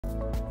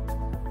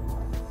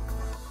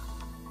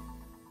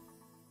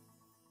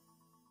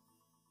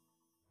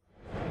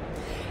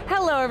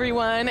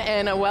everyone,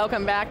 and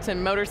welcome back to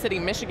Motor City,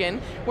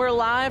 Michigan. We're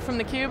live from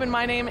theCUBE, and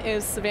my name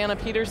is Savannah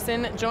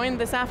Peterson, joined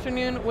this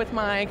afternoon with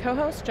my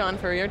co-host, John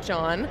Furrier.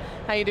 John,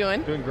 how you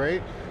doing? Doing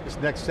great. This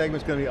next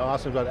segment's going to be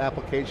awesome about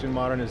application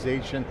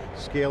modernization,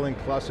 scaling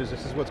clusters.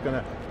 This is what's going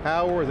to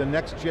power the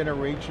next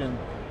generation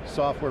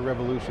software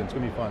revolution. It's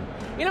going to be fun.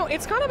 You know,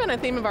 it's kind of been a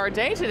theme of our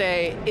day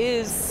today,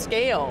 is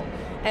scale.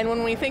 And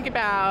when we think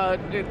about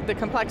the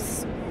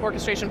complex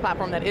orchestration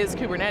platform that is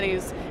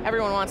Kubernetes,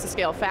 everyone wants to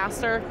scale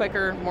faster,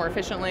 quicker, more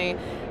efficiently,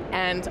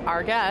 and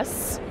our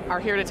guests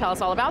are here to tell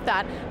us all about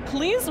that.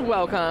 Please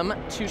welcome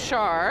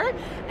Tushar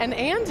and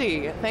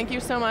Andy. Thank you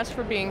so much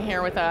for being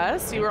here with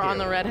us. You were on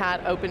the Red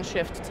Hat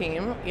OpenShift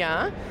team,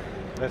 yeah?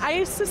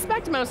 I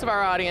suspect most of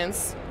our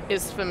audience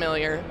is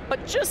familiar,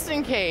 but just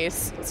in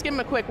case, let's give them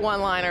a quick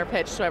one-liner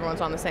pitch so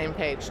everyone's on the same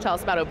page. Tell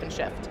us about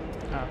OpenShift.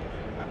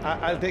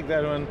 I'll take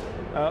that one.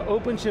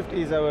 OpenShift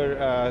is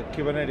our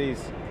Kubernetes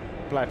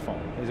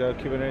platform. It's our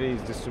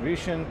Kubernetes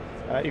distribution.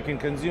 You can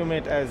consume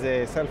it as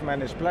a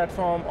self-managed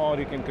platform, or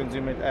you can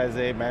consume it as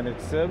a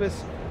managed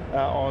service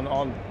on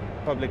all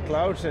public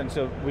clouds, and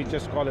so we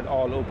just call it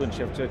all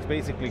OpenShift, so it's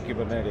basically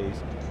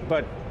Kubernetes,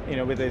 but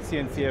with a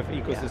CNCF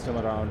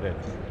ecosystem around it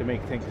to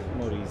make things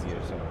more easier,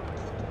 so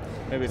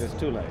maybe there's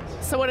two lines.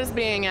 So what does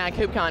being at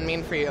KubeCon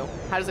mean for you?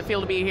 How does it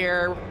feel to be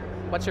here?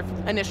 What's your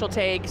initial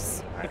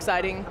takes?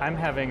 Exciting? I'm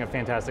having a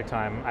fantastic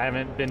time. I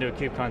haven't been to a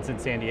KubeCon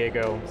since San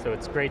Diego, so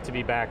it's great to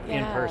be back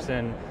in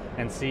person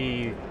and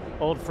see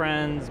old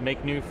friends,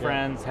 make new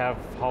friends, have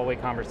hallway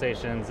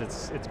conversations.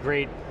 It's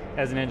great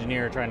as an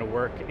engineer trying to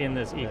work in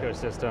this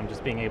ecosystem,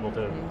 just being able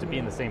to be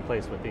in the same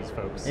place with these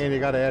folks. And I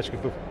got to ask you,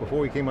 before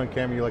we came on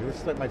camera, you're like, this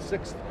is like my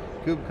 6th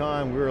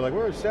KubeCon. We were like,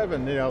 we're at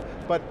 7,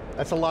 but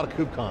that's a lot of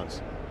KubeCons.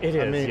 It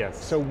is,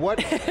 yes. So what,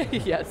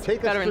 yes,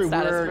 take us through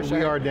where sure.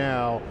 we are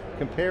now,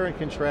 compare and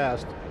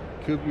contrast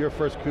your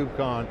first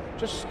KubeCon,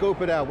 just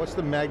scope it out. What's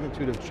the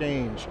magnitude of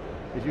change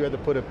if you had to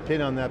put a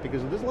pin on that?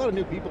 Because there's a lot of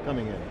new people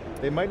coming in.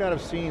 They might not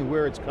have seen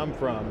where it's come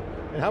from,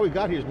 and how we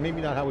got here is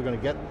maybe not how we're going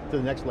to get to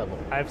the next level.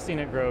 I've seen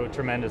it grow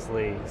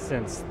tremendously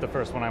since the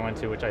first one I went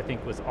to, which I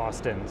think was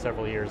Austin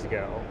several years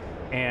ago.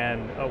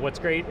 And what's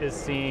great is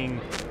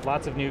seeing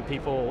lots of new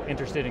people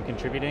interested in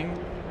contributing,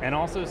 and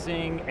also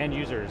seeing end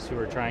users who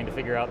are trying to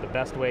figure out the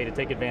best way to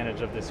take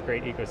advantage of this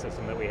great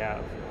ecosystem that we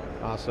have.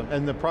 Awesome,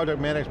 and the project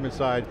management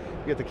side,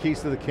 you get the keys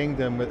to the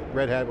kingdom with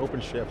Red Hat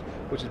OpenShift,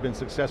 which has been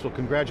successful.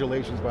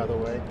 Congratulations, by the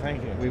way.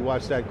 Thank you. We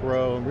watched that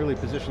grow and really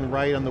positioned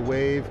right on the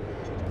wave.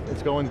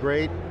 It's going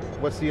great.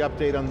 What's the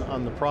update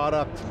on the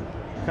product?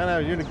 You're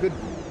in a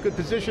good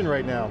position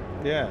right now.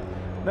 Yeah.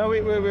 No,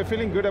 we're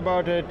feeling good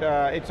about it.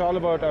 It's all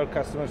about our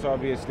customers,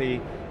 obviously.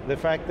 The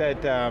fact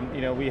that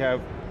we have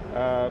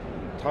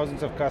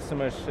thousands of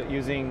customers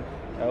using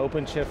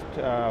OpenShift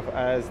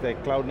as the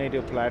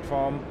cloud-native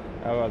platform,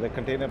 the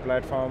container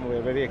platform,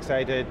 we're very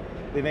excited.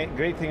 The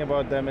great thing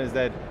about them is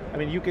that,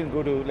 you can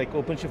go to,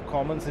 OpenShift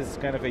Commons is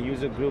kind of a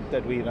user group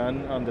that we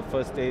run on the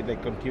first day,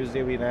 on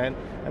Tuesday we ran.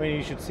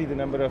 You should see the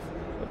number of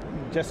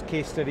just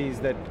case studies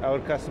that our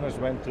customers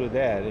went through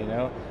there,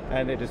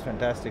 and it is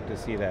fantastic to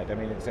see that.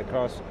 It's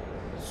across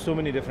so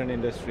many different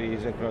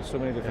industries, across so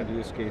many different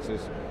use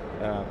cases,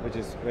 which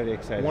is very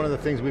exciting. One of the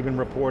things we've been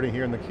reporting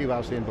here in theCUBE,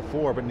 obviously, and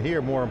before, but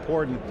here more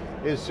important,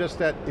 is just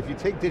that if you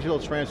take digital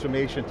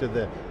transformation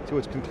to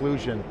its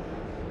conclusion,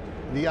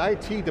 the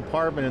IT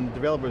department and the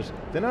developers,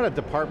 they're not a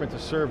department to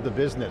serve the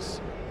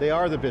business. They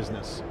are the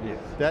business. Yes.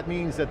 That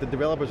means that the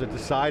developers are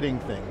deciding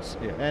things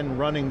and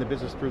running the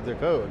business through their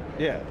code.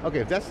 Yeah. Okay,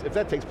 if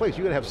that takes place,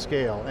 you got to have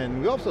scale.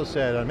 And we also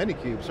said on many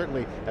CUBEs,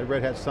 certainly at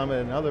Red Hat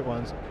Summit and other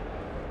ones,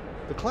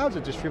 the cloud's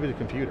a distributed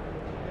computer.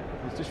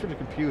 It's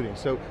distributed computing.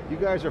 So you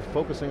guys are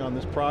focusing on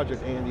this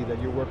project, Andy,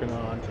 that you're working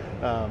on,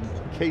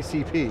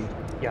 KCP.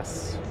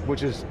 Yes.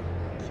 Which is,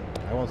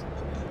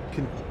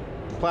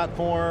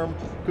 platform,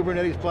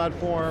 Kubernetes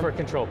platform. For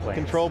control planes.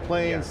 Control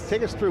planes. Yes.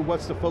 Take us through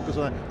what's the focus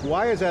on that.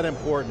 Why is that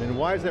important, and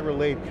why does that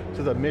relate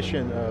to the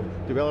mission of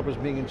developers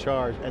being in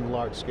charge and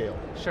large scale?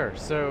 Sure,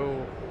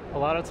 so a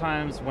lot of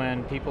times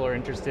when people are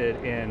interested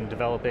in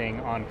developing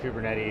on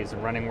Kubernetes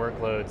and running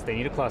workloads, they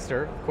need a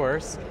cluster, of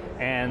course,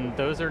 and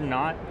those are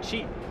not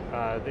cheap.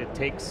 It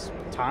takes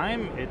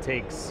time, it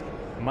takes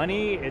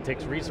money, it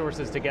takes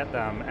resources to get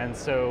them, and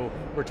so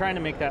we're trying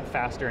to make that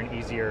faster and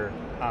easier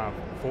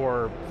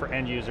for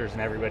end users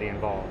and everybody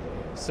involved.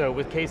 So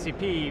with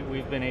KCP,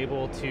 we've been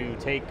able to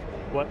take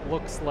what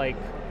looks like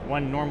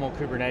one normal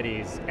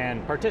Kubernetes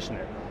and partition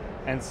it.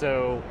 And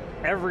so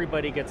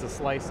everybody gets a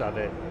slice of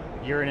it.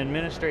 You're an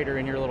administrator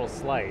in your little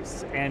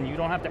slice, and you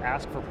don't have to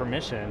ask for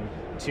permission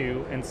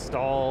to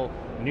install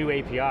new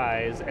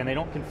APIs, and they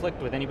don't conflict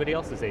with anybody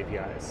else's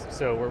APIs.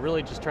 So we're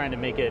really just trying to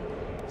make it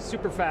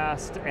super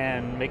fast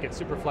and make it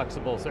super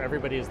flexible so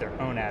everybody is their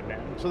own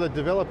admin. So the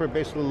developer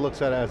basically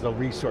looks at it as a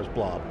resource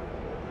blob.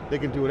 They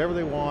can do whatever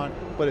they want,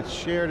 but it's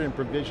shared and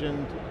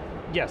provisioned.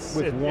 Yes,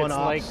 with one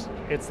ops.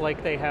 It's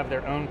like they have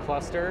their own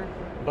cluster,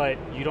 but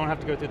you don't have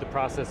to go through the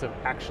process of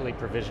actually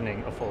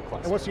provisioning a full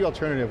cluster. And what's the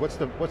alternative? What's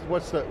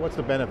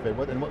the benefit?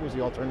 And what was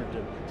the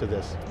alternative to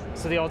this?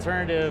 So the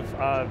alternative,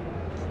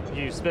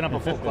 you spin up a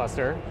full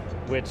cluster,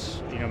 which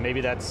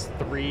maybe that's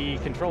 3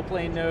 control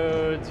plane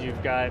nodes,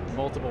 you've got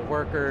multiple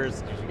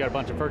workers, you've got a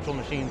bunch of virtual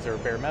machines or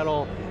bare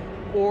metal,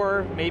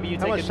 or maybe you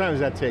take How much time does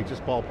that take,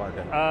 just ballpark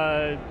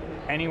it?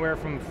 Anywhere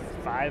from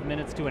 5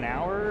 minutes to an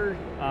hour.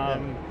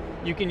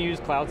 You can use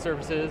cloud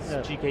services,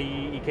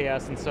 GKE,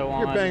 EKS, and so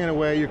on. You're banging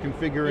away, you're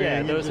configuring.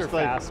 Yeah, those are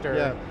like,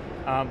 faster.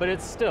 But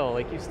it's still,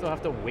 you still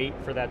have to wait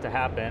for that to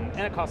happen,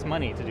 and it costs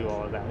money to do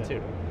all of that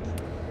too.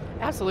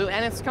 Absolutely,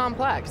 and it's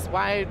complex.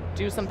 Why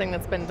do something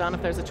that's been done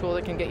if there's a tool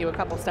that can get you a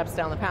couple steps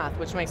down the path,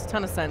 which makes a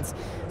ton of sense.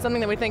 Something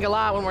that we think a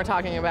lot when we're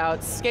talking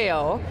about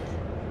scale.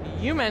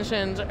 You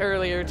mentioned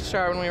earlier,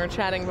 Tushar, when we were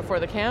chatting before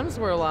the cams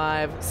were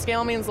live,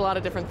 scale means a lot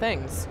of different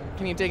things.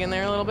 Can you dig in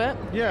there a little bit?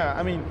 Yeah,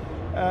 I mean,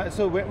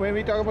 so when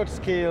we talk about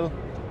scale,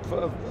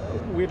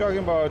 we're talking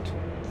about,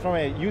 from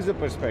a user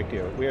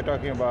perspective, we are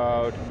talking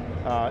about,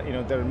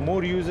 there are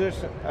more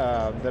users,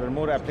 there are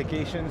more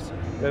applications,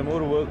 there are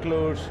more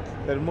workloads,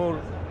 there are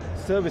more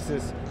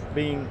services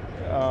being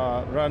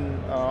run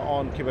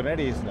on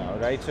Kubernetes now,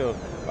 right? So,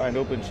 and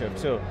OpenShift.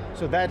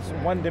 So that's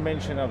one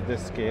dimension of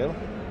this scale.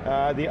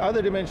 The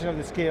other dimension of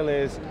the scale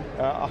is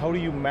how do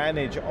you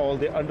manage all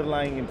the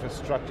underlying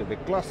infrastructure, the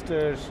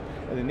clusters,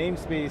 the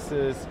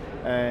namespaces,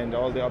 and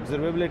all the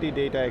observability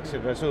data,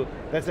 etc. So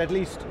that's at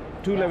least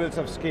 2 levels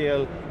of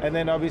scale, and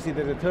then obviously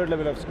there's a 3rd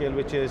level of scale,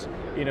 which is,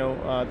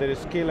 there is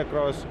scale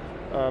across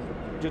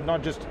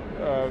not just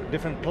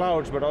different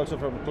clouds, but also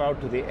from cloud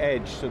to the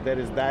edge, so there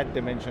is that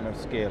dimension of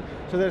scale.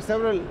 So there are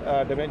several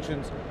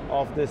dimensions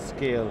of this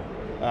scale,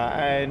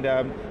 and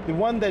the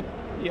one that,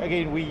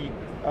 again, we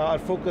are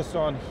focused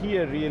on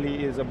here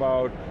really is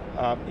about,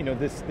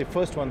 the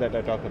first one that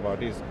I talked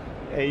about is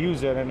a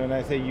user, and when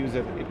I say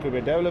user, it could be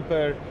a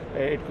developer,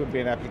 it could be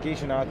an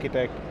application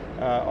architect,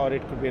 or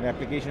it could be an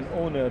application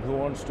owner who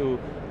wants to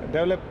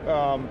develop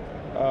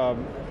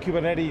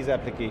Kubernetes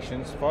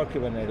applications for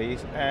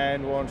Kubernetes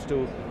and wants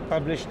to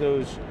publish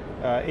those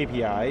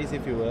APIs,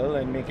 if you will,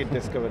 and make it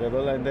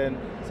discoverable, and then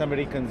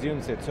somebody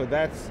consumes it. So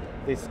that's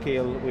the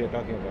scale we are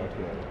talking about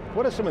here.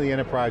 What are some of the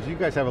enterprise? You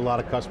guys have a lot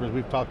of customers.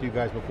 We've talked to you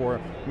guys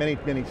before many,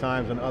 many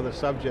times on other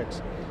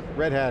subjects.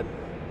 Red Hat,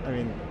 I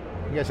mean,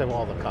 you guys have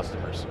all the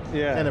customers.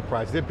 Yeah.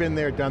 Enterprise, they've been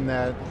there, done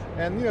that,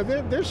 and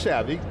they're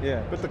savvy,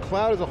 but the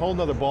cloud is a whole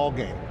nother ball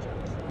game.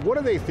 What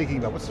are they thinking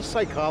about? What's the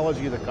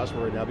psychology of the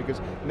customer right now?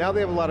 Because now they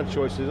have a lot of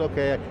choices.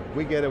 Okay,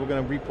 we get it, we're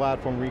going to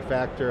re-platform,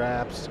 refactor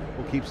apps,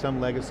 we'll keep some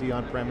legacy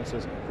on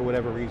premises for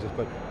whatever reasons,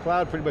 but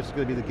cloud pretty much is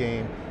going to be the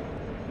game.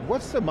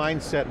 What's the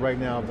mindset right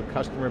now of the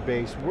customer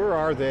base? Where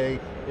are they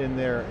in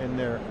their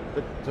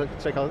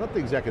psychology, not the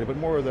executive, but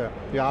more of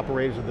the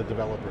operators or the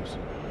developers?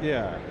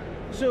 Yeah,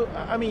 so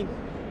I mean,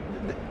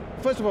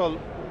 first of all,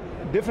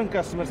 different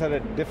customers are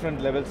at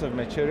different levels of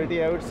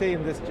maturity, I would say,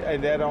 in this,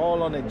 they're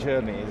all on a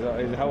journey,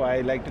 is how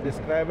I like to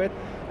describe it.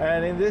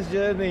 And in this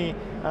journey,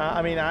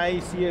 I mean, I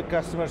see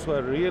customers who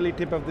are really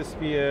tip of the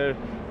spear,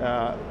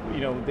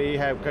 they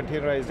have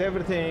containerized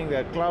everything,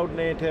 they're cloud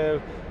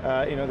native,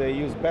 they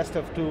use best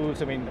of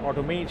tools, I mean,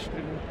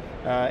 automation,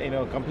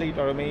 complete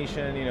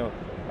automation,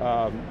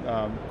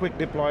 quick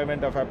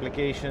deployment of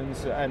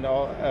applications and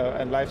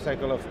life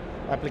cycle of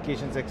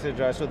applications,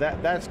 etc. So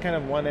that's kind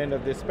of one end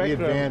of the spectrum.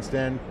 The advanced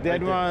end. The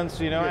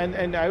advanced,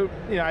 and I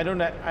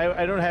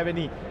don't have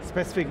any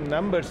specific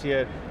numbers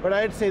here, but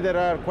I'd say there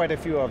are quite a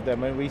few of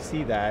them, and we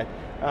see that.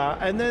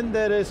 And then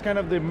there is kind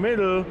of the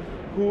middle,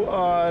 who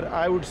are,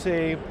 I would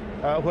say,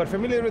 who are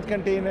familiar with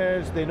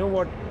containers. They know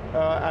what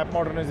app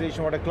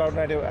modernization, what a cloud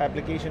native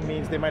application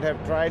means. They might have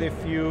tried a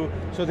few,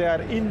 so they are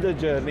in the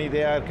journey.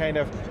 They are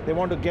they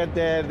want to get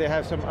there. They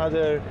have some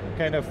other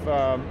kind of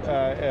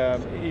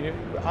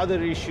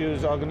other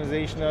issues,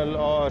 organizational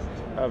or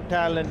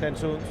talent and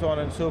so on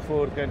and so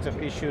forth, kinds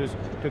of issues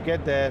to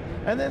get there.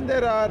 And then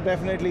there are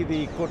definitely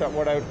the quote,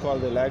 what I would call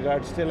the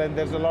laggards still, and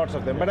there's lots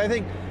of them. But I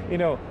think,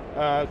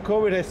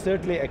 COVID has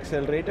certainly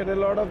accelerated a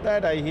lot of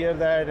that. I hear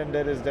that, and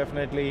there is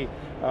definitely,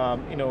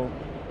 the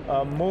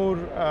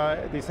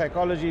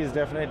psychology is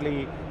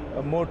definitely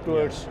more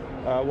towards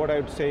what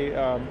I would say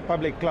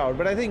public cloud.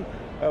 But I think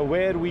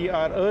where we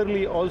are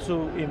early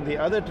also in the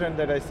other trend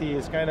that I see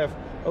is kind of,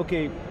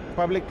 okay,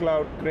 public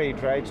cloud,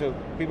 great, right? So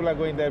people are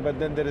going there, but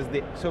then there is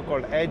the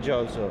so-called edge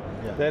also.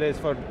 Yeah. There is,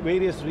 for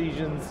various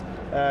regions,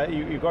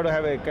 you got to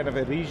have a kind of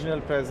a regional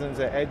presence,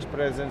 an edge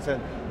presence,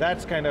 and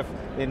that's kind of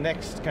the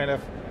next kind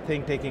of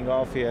thing taking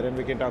off here, and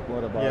we can talk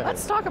more about it.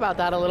 Let's talk about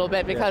that a little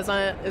bit, because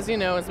as we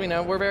know,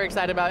 we're very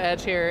excited about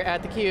edge here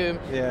at theCUBE.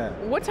 Yeah.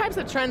 What types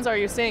of trends are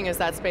you seeing as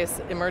that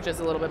space emerges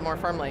a little bit more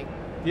firmly?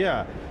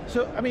 Yeah,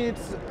 so when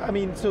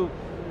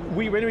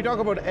we talk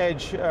about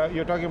edge,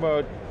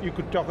 you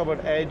could talk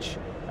about edge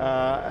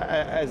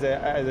as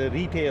a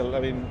retail,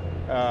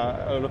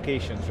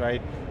 locations,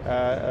 right?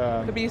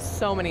 Could be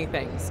so many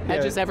things.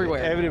 Edges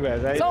everywhere. Everywhere,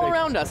 right? It's all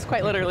around us,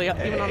 quite literally,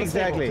 even on the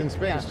exactly. table. In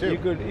space too. You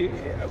could.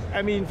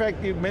 In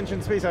fact, you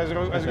mentioned space. I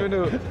was going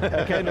to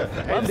kind of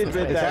end it with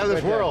that. It's out of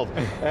this world.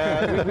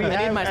 We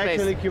have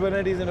actually space.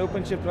 Kubernetes and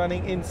OpenShift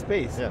running in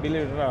space,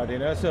 believe it or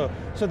not. So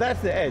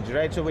that's the edge,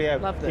 right? So we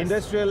have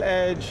industrial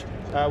edge,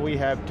 we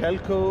have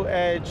telco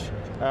edge,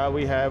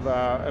 we have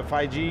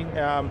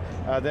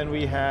 5G, then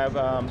we have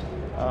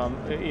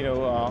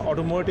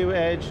automotive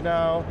edge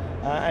now,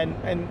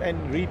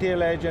 and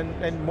retail edge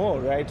and more,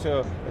 right?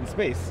 So, and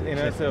space,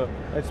 so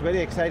it's very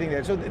exciting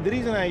there. So the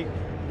reason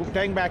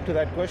tying back to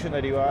that question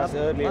that you asked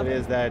earlier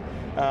is that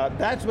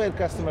that's where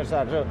customers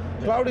are. So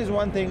cloud is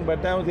one thing,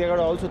 but now they got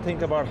to also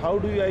think about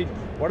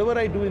whatever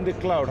I do in the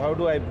cloud, how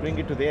do I bring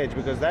it to the edge?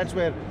 Because that's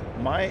where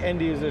my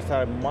end users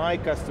are, my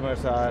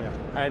customers are,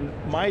 and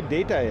my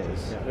data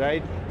is,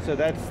 right? So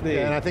that's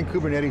the... and I think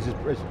Kubernetes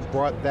has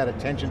brought that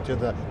attention to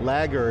the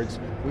laggards.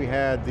 We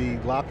had the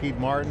Lockheed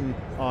Martin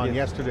on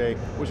yesterday,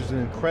 which is an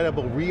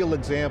incredible, real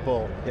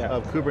example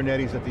of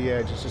Kubernetes at the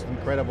edge. It's just an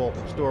incredible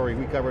story.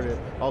 We covered it,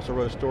 also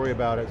wrote a story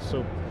about it, it's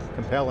so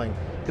compelling,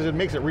 because it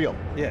makes it real.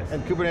 Yes.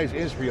 And Kubernetes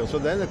is real. So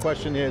then the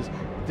question is,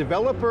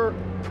 developer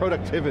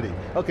productivity.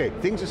 Okay,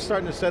 things are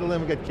starting to settle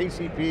in, we got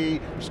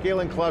KCP,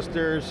 scaling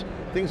clusters,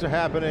 things are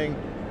happening.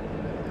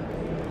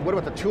 What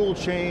about the tool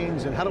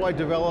chains, and how do I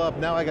develop?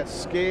 Now I got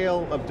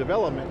scale of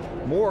development,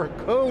 more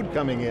code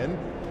coming in.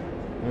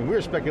 I mean,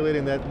 we're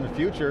speculating that in the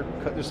future,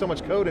 there's so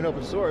much code in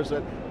open source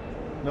that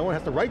no one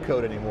has to write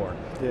code anymore.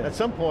 At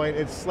some point,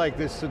 it's like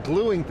this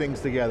gluing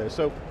things together.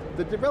 So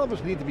the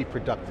developers need to be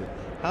productive.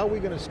 How are we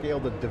going to scale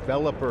the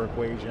developer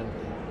equation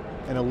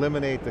and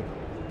eliminate the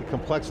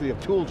complexity of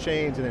tool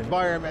chains and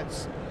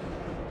environments?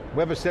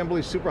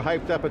 WebAssembly super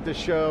hyped up at this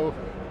show.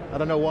 I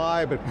don't know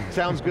why, but it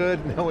sounds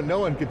good. No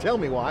one can tell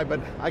me why, but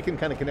I can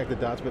kind of connect the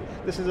dots, but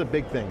this is a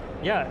big thing.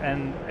 Yeah,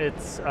 and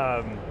it's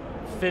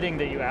fitting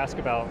that you ask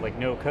about like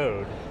no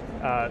code.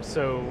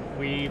 So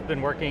we've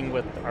been working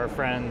with our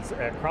friends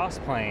at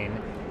Crossplane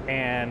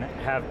and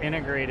have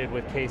integrated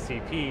with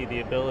KCP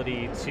the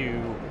ability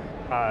to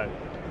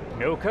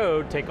no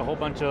code, take a whole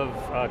bunch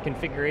of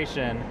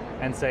configuration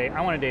and say,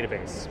 I want a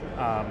database.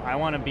 I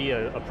want to be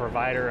a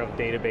provider of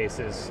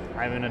databases.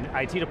 I'm in an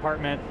IT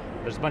department,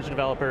 there's a bunch of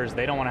developers,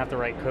 they don't want to have to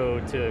write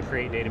code to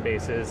create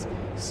databases,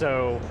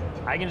 so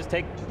I can just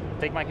take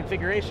my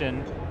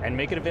configuration and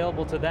make it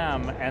available to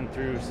them, and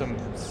through some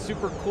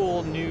super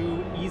cool,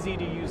 new, easy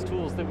to use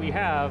tools that we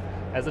have,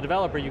 as a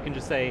developer you can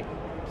just say,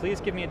 please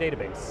give me a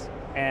database.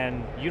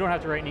 And you don't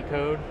have to write any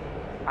code,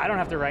 I don't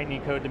have to write any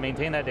code to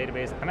maintain that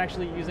database. I'm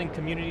actually using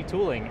community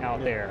tooling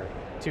out there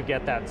to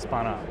get that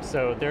spun up.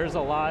 So there's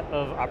a lot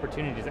of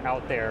opportunities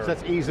out there. So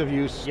that's ease of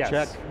use,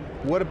 check.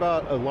 What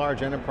about a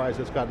large enterprise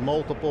that's got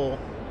multiple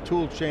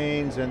tool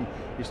chains and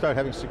you start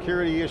having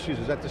security issues?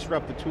 Does that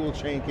disrupt the tool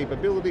chain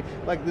capability?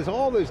 Like there's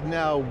all these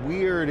now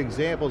weird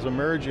examples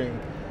emerging,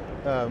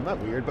 not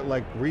weird, but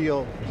like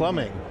real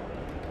plumbing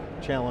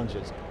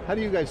challenges. How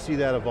do you guys see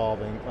that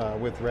evolving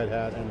with Red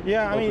Hat and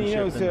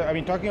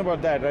OpenShift? Talking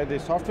about that, right? The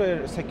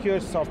secure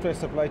software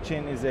supply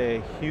chain is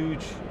a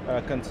huge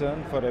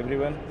concern for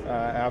everyone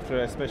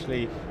after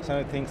especially some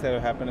of the things that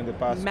have happened in the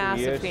past 2 years.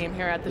 Massive theme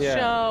here at the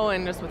show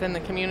and just within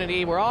the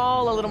community. We're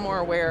all a little more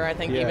aware, I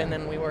think, even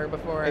than we were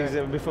before.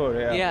 Before,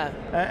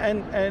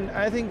 and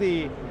I think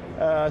to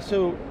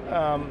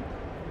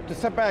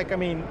step back,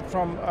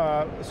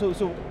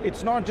 so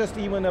it's not just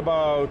even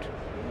about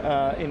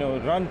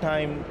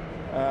runtime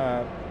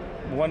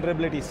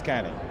vulnerability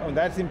scanning.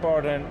 That's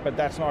important, but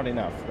that's not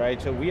enough, right?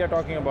 So we are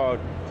talking about,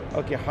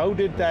 okay, how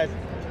did that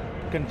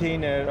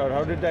container or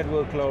how did that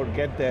workload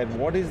get there?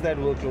 What is that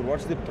workload?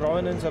 What's the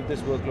provenance of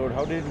this workload?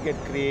 How did it get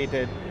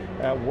created?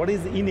 What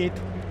is in it?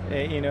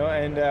 And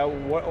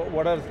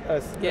what are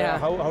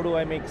how do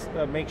I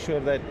make sure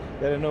that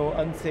there are no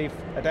unsafe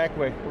attack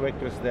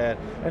vectors there?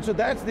 And so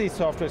that's the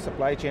software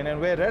supply chain,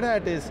 and where Red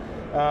Hat is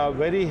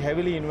very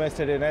heavily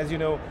invested in. As you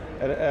know,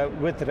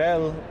 with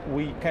RHEL,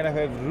 we kind of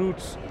have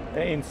roots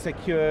in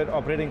secure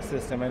operating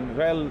system, and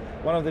RHEL,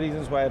 one of the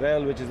reasons why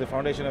RHEL, which is the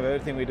foundation of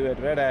everything we do at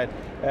Red Hat,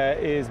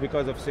 is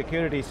because of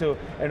security. So,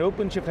 and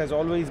OpenShift has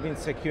always been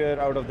secure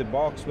out of the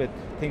box with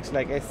things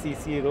like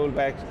SCC,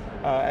 rollback,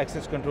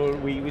 access control,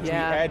 which we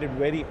added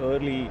very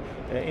early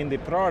in the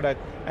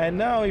product. And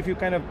now if you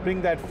kind of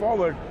bring that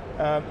forward,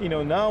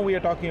 now we are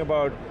talking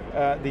about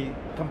the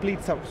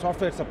complete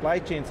software supply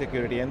chain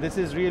security, and this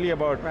is really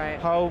about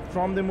how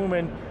from the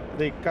moment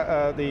the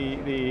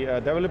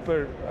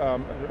developer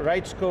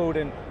writes code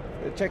and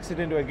checks it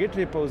into a Git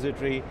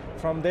repository,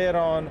 from there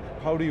on,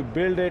 how do you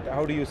build it,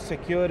 how do you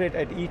secure it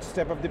at each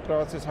step of the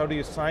process, how do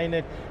you sign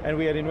it, and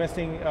we are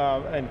investing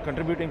and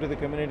contributing to the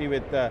community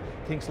with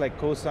things like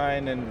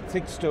Cosign and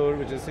SigStore,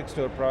 which is a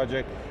SigStore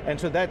project, and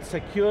so that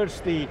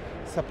secures the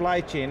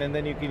supply chain, and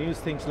then you can use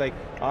things like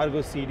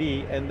Argo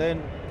CD, and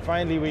then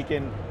finally we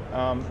can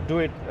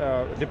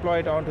deploy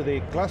it onto the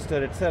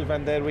cluster itself,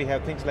 and there we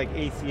have things like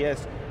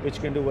ACS,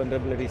 which can do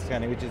vulnerability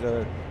scanning, which is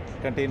a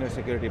container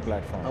security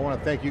platform. I want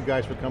to thank you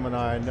guys for coming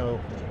on. I know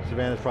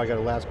Savannah's probably got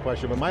a last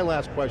question, but my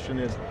last question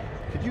is,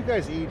 could you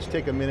guys each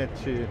take a minute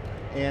to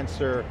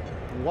answer,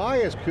 why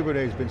has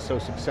Kubernetes been so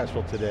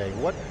successful today?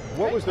 What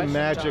was the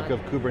magic of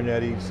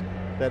Kubernetes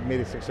that made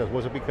it successful?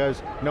 Was it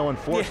because no one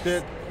forced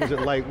it? Was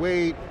it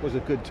lightweight? Was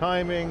it good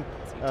timing?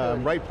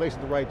 Right place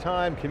at the right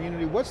time?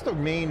 Community? What's the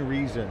main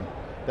reason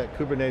that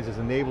Kubernetes is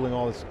enabling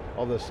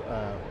all this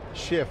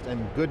shift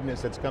and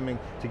goodness that's coming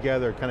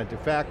together, kind of de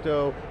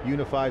facto,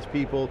 unifies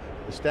people,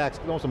 the stacks,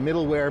 also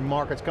middleware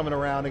market's coming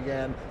around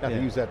again, not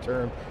to use that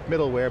term,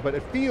 middleware, but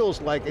it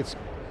feels like it's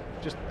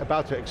just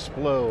about to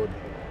explode.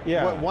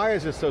 Yeah. Why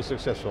is it so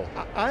successful?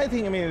 I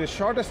think, the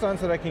shortest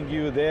answer I can give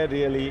you there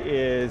really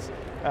is,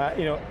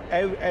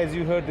 as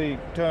you heard the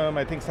term,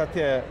 I think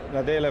Satya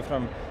Nadella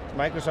from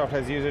Microsoft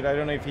has used it. I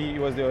don't know if he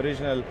was the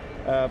original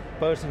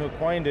person who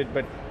coined it,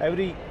 but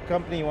every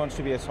company wants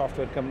to be a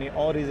software company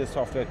or is a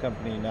software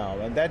company now.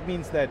 And that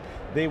means that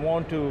they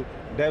want to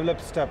develop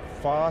stuff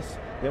fast,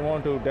 they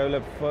want to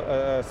develop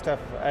stuff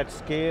at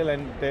scale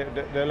and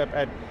develop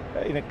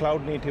in a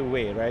cloud native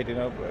way, right?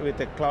 With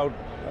a cloud,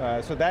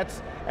 so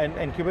that's,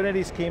 and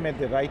Kubernetes came at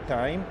the right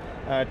time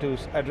to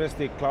address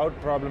the cloud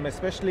problem,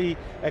 especially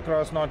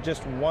across not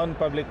just one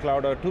public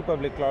cloud or two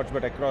public clouds,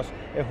 but across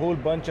a whole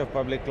bunch of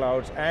public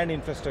clouds and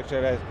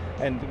infrastructure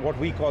and what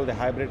we call the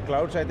hybrid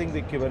clouds. So I think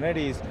the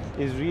Kubernetes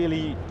is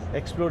really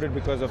exploded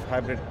because of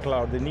hybrid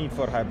cloud, the need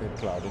for hybrid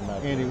cloud in my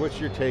opinion. Andy, what's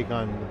your take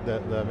on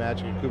the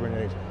magic of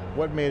Kubernetes?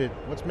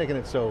 What's making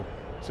it so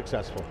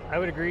successful? I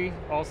would agree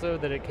also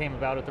that it came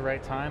about at the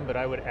right time, but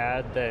I would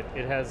add that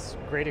it has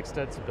great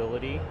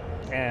extensibility,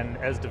 and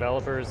as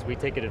developers, we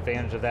take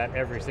advantage of that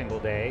every single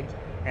day.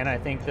 And I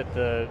think that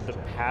the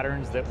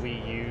patterns that we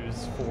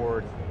use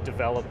for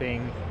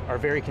developing are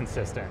very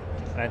consistent.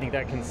 And I think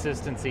that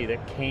consistency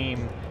that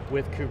came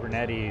with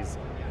Kubernetes,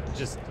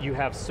 just you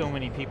have so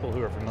many people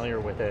who are familiar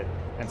with it,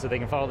 and so they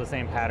can follow the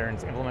same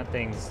patterns, implement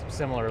things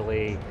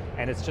similarly,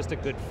 and it's just a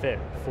good fit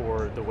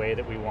for the way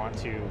that we want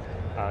to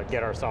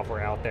get our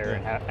software out there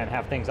and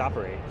have things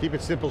operate. Keep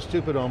it simple,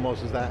 stupid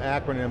almost is that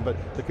acronym, but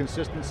the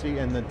consistency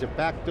and the de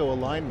facto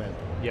alignment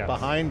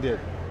behind it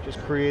just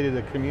created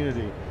a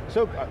community.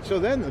 So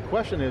then the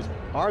question is,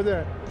 are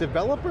the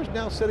developers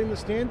now setting the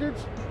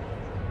standards?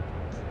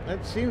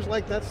 It seems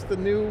like that's the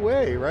new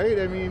way, right?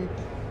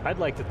 I'd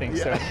like to think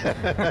so.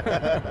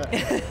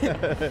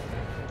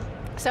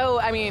 So,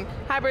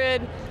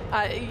 hybrid,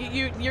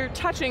 you're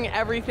touching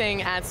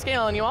everything at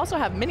scale, and you also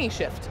have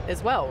mini-shift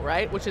as well,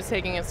 right? Which is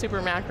taking it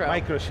super macro.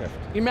 Micro-shift.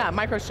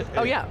 Micro-shift.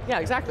 Oh yeah,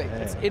 exactly.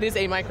 It is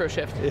a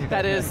micro-shift.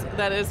 That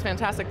is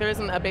fantastic. There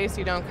isn't a base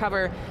you don't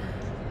cover.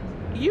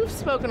 You've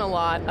spoken a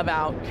lot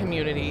about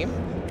community,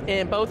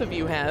 and both of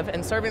you have,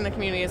 and serving the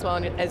community as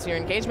well as your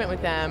engagement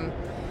with them.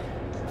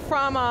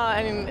 From,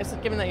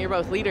 given that you're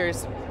both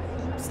leaders,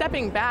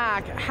 stepping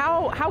back,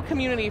 how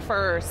community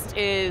first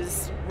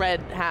is Red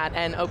Hat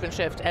and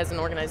OpenShift as an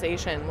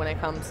organization when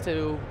it comes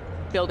to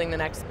building the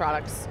next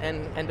products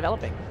and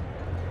developing?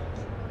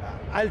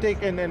 I'll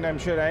take, and I'm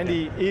sure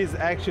Andy is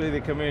actually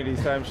the community,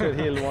 so I'm sure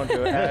he'll want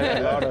to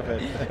add a lot of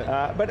it.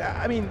 But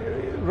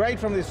right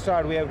from the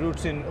start, we have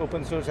roots in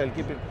open source. I'll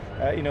keep it,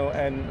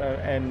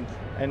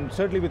 and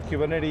certainly with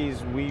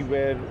Kubernetes, we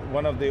were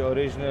one of the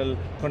original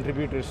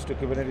contributors to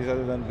Kubernetes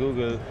other than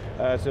Google.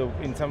 So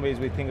in some ways,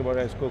 we think about it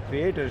as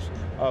co-creators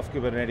of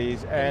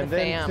Kubernetes. And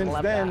then since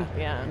then,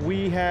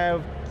 we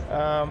have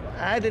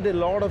added a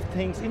lot of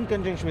things in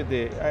conjunction with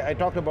I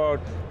talked about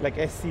like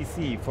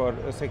SCC for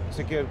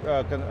secure,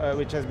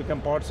 which has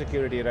become pod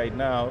security right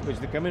now, which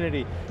the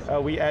community,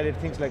 we added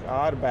things like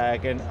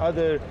RBAC and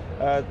other,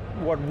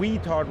 what we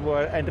thought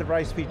were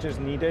enterprise features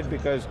needed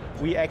because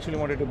we actually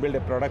wanted to build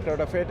a product out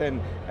of it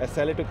and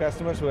sell it to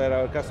customers where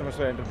our customers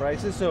were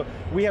enterprises. So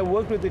we have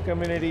worked with the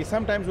community.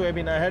 Sometimes we have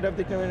been ahead of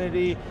the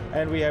community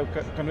and we have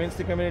convinced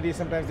the community.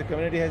 Sometimes the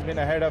community has been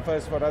ahead of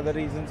us for other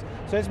reasons.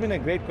 So it's been a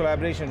great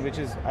collaboration, which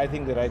is, I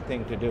think, the right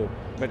thing to do.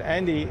 But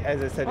Andy,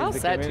 as I said,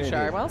 is the community. Well said,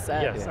 Tushar, well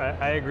said. Yes,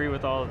 I agree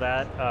with all of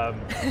that.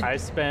 I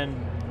spend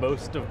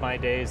most of my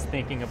days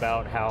thinking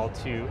about how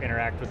to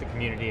interact with the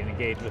community and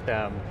engage with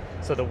them.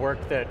 So the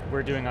work that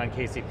we're doing on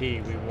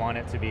KCP, we want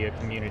it to be a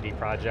community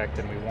project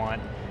and we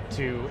want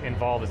to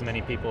involve as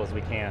many people as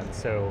we can.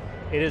 So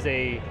it is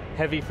a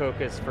heavy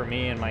focus for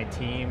me and my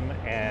team,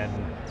 and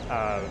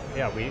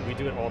we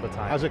do it all the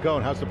time. How's it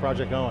going? How's the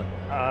project going?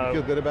 You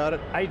feel good about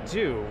it? I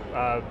do.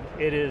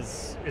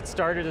 It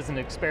started as an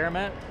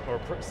experiment or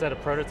set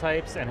of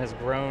prototypes and has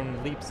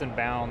grown leaps and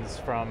bounds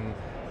from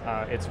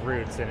its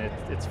roots, and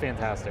it's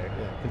fantastic.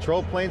 Yeah.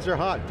 Control planes are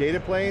hot. Data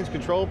planes,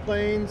 control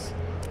planes.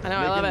 I know,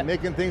 I love it.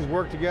 Making things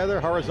work together,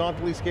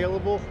 horizontally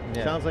scalable.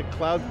 Yeah. Sounds like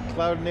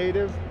cloud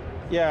native.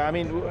 Yeah, I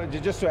mean,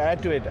 just to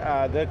add to it, there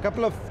are a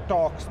couple of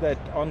talks that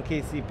on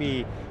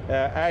KCP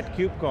at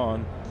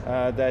KubeCon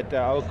that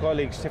our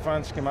colleague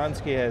Stefan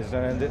Szymanski has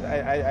done, and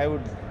I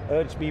would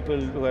urge people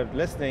who are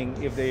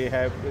listening, if they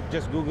have,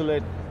 just Google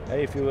it,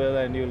 if you will,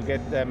 and you'll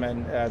get them,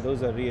 and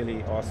those are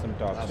really awesome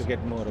talks to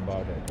get more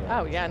about it.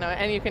 Yeah. Oh yeah, no,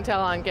 and you can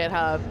tell on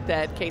GitHub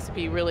that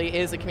KCP really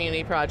is a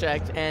community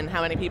project and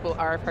how many people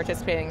are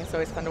participating. It's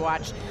always fun to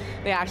watch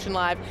the action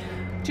live.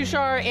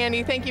 Tushar,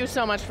 Andy, thank you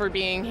so much for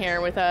being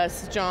here with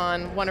us.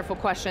 John, wonderful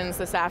questions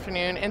this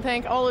afternoon, and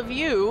thank all of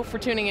you for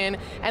tuning in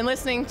and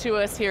listening to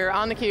us here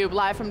on theCUBE,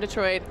 live from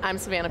Detroit. I'm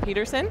Savannah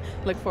Peterson.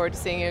 Look forward to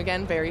seeing you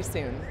again very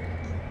soon.